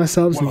redeem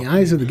ourselves in the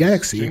eyes of the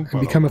galaxy and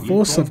become a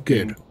force of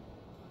good.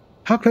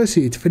 How close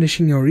are you to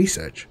finishing your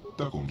research?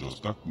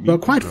 We are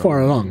quite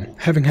far along,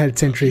 having had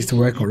centuries to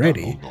work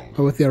already,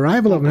 but with the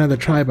arrival of another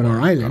tribe on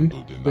our island,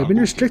 we have been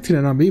restricted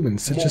in our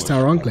movements such as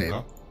our enclave.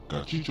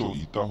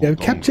 We have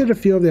captured a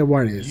few of their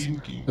warriors,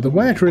 but the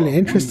one that really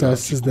interests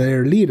us is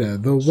their leader,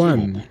 the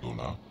One.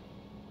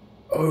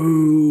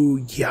 Oh,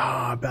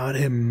 yeah, about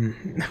him.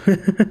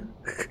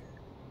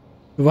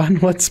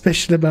 What's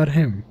special about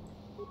him?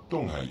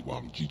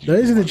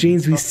 Those are the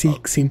genes we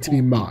seek seem to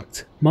be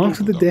marked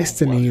with the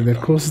destiny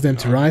that causes them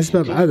to rise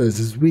above others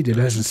as we did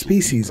as a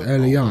species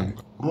early on.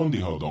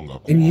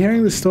 In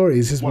hearing the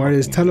stories his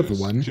warriors tell of the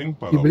One,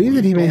 we believe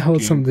that he may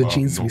hold some of the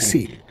genes we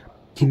seek.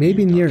 He may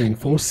be nearing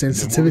Force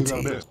sensitivity.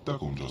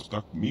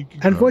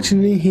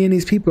 Unfortunately, he and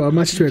his people are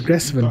much too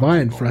aggressive and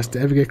violent for us to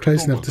ever get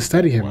close enough to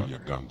study him.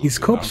 His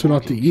corpse will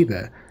not do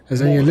either,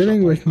 as only a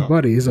living, working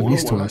body is of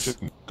use to us.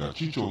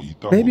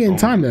 Maybe in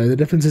time, though, the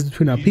differences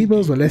between our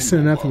peoples will lessen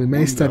enough that we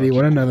may study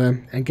one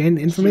another and gain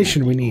the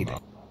information we need.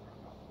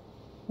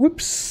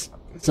 Whoops.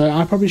 So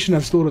I probably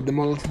shouldn't have stored them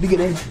all at the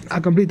beginning. I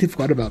completely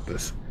forgot about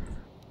this.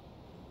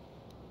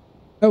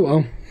 Oh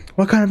well.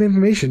 What kind of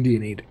information do you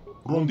need?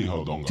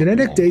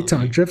 Genetic data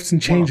on drifts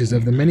and changes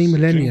over the many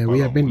millennia we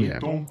have been here.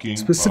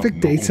 Specific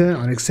data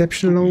on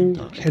exceptional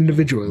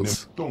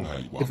individuals.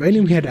 If only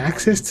we had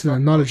access to the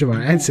knowledge of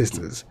our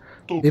ancestors.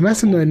 They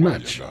must have known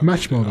much,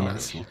 much more than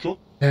us.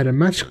 They had a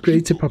much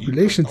greater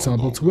population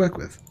sample to work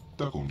with.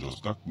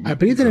 I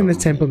believe that in the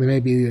temple there may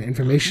be the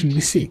information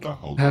we seek,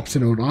 perhaps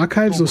in old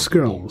archives or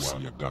scrolls,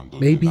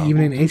 maybe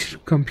even an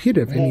ancient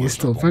computer if any is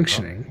still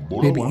functioning,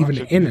 maybe even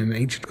in an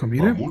ancient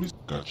computer.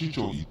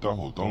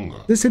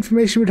 This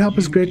information would help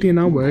us greatly in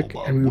our work,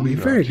 and we will be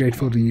very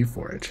grateful to you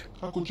for it.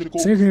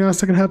 Is there anything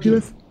else I can help you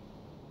with?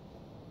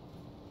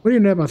 What do you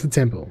know about the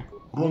temple?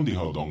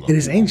 It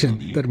is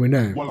ancient, that we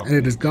know, and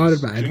it is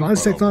guarded by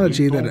advanced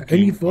technology that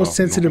only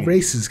force-sensitive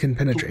races can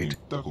penetrate.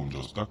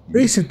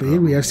 Recently,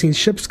 we have seen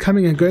ships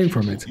coming and going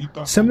from it,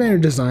 similar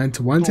in design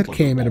to ones that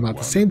came at about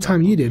the same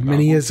time you did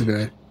many years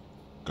ago.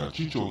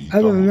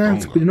 Other than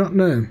that, we do not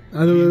know,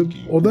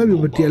 although we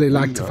would dearly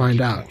like to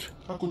find out.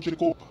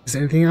 Is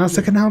there anything else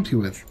I can help you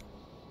with?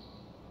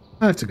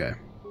 I have to go.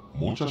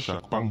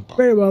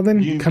 Very well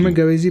then, come and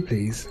go as you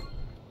please.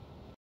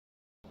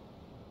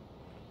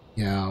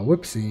 Yeah,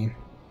 whoopsie.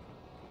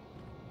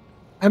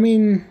 I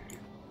mean,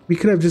 we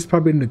could have just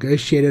probably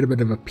negotiated a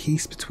bit of a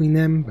peace between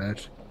them,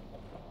 but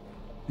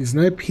there's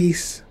no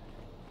peace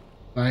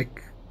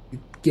like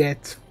you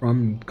get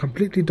from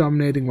completely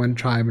dominating one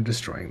tribe and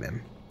destroying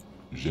them.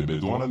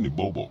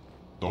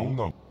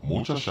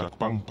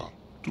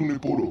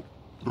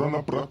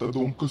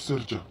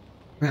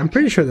 I'm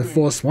pretty sure the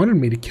Force wanted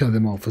me to kill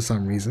them all for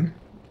some reason.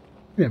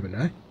 You never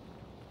know.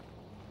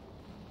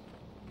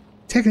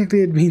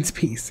 Technically it means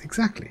peace,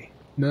 exactly.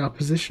 No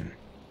opposition.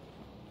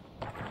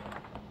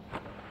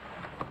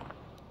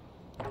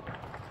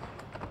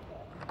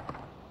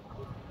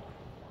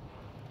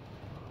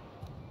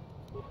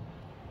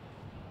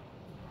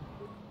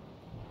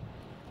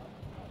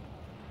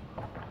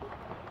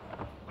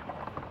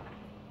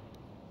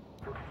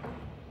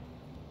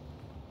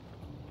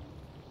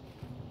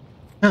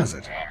 How's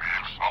it?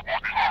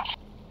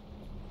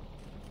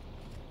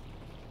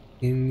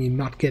 Can you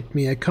not get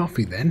me a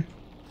coffee then?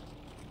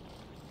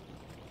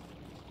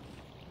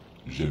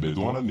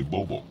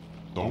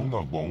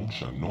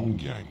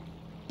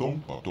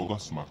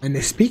 And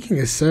the speaking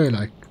is so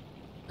like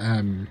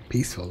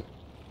peaceful.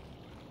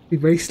 Be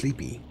very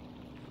sleepy.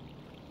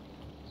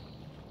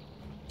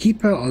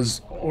 Keeper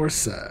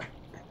Orsa.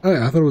 Oh,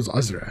 I thought it was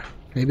Ozra.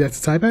 Maybe that's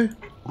a typo?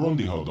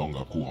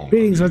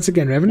 Greetings once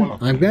again, Reverend.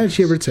 I'm glad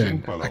you have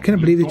returned. I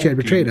cannot believe that you had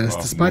betrayed us,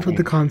 despite what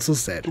the Council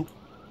said.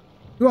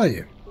 Who are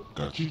you?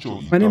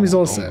 My name is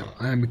Orsa.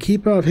 I am a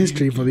keeper of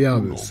history for the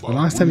Elders. The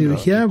last time you were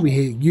here,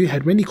 you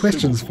had many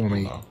questions for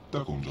me.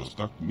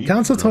 The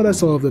Council told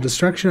us all of the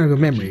destruction of your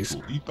memories,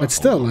 but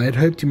still, I had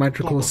hoped you might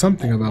recall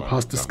something of our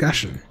past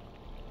discussion.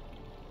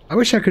 I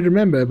wish I could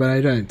remember, but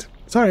I don't.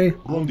 Sorry.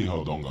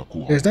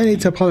 There's no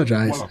need to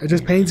apologize. It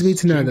just pains me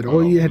to know that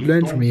all you had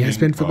learned from me has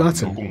been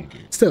forgotten.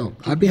 Still,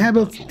 I'd be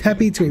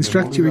happy to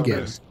instruct you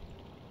again.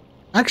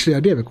 Actually,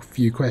 I do have a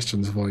few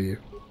questions for you.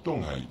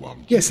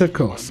 Yes, of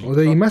course.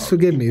 Although you must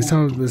forgive me,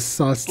 some of this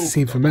starts to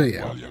seem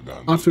familiar.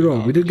 After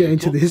all, we did go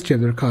into the history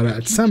of the Ricardo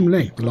at some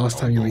length the last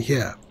time you were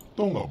here.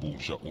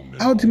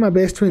 I'll do my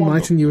best to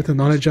enlighten you with the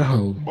knowledge I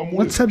hold.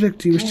 What subject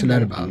do you wish to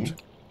learn about?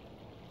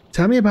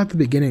 Tell me about the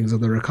beginnings of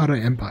the Ricardo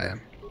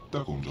Empire.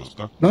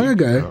 Long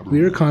ago,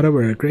 we Ricardo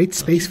were a great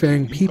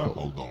spacefaring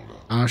people.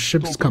 Our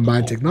ships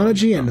combined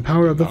technology and the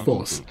power of the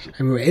Force,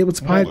 and we were able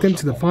to pilot them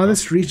to the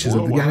farthest reaches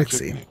of the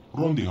galaxy.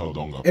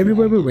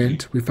 Everywhere we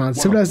went, we found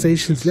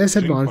civilizations less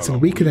advanced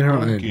and weaker than our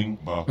own,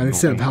 but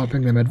instead of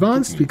helping them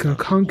advance, we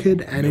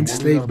conquered and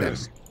enslaved them.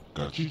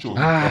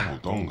 Ah,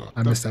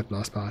 I missed that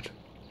last part.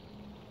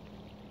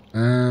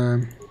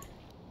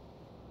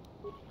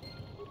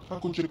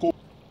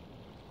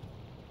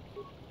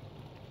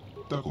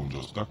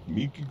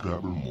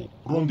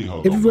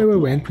 Everywhere we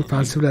went, we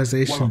found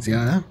civilizations,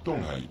 yeah?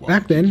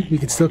 Back then, we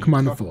could still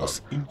command the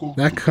Force.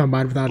 That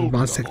combined with our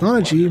advanced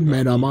technology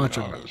made our march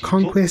of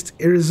conquest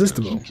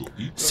irresistible.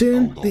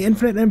 Soon, the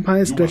infinite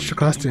empire stretched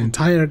across the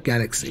entire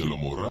galaxy.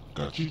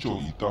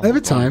 Over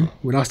time,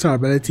 we lost our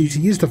ability to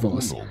use the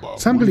Force.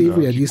 Some believe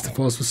we had used the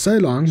Force for so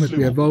long that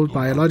we evolved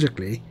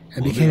biologically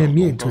and became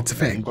immune to its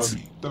effects.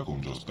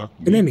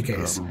 In any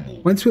case,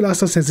 once we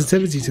lost our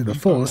sensitivity to the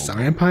Force, our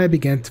empire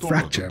began to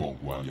fracture.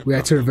 We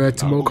had to revert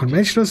to more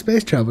conventional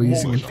space travel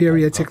using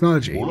inferior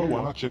technology.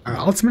 Our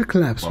ultimate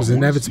collapse was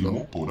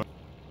inevitable.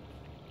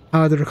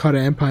 How did the Ricardo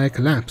Empire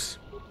collapse?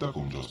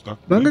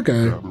 Long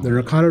ago, the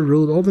Ricardo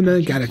ruled all the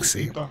known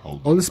galaxy.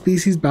 All the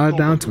species bowed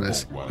down to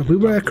us, but we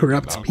were a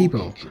corrupt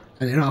people,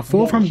 and in our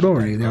fall from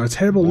glory there are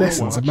terrible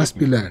lessons that must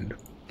be learned.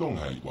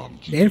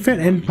 The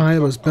infinite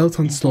empire was built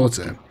on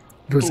slaughter.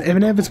 It was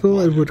inevitable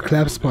it would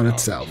collapse upon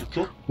itself.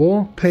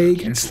 War,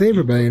 plague, and slave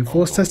rebellion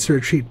forced us to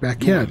retreat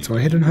back here to our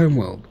hidden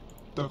homeworld.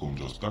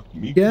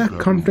 Here,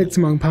 conflicts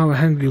among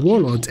power-hungry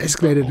warlords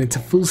escalated into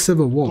full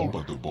civil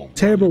war.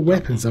 Terrible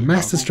weapons of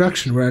mass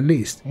destruction were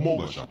unleashed,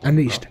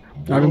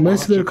 driving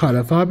most of the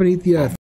Ricardo far beneath the earth.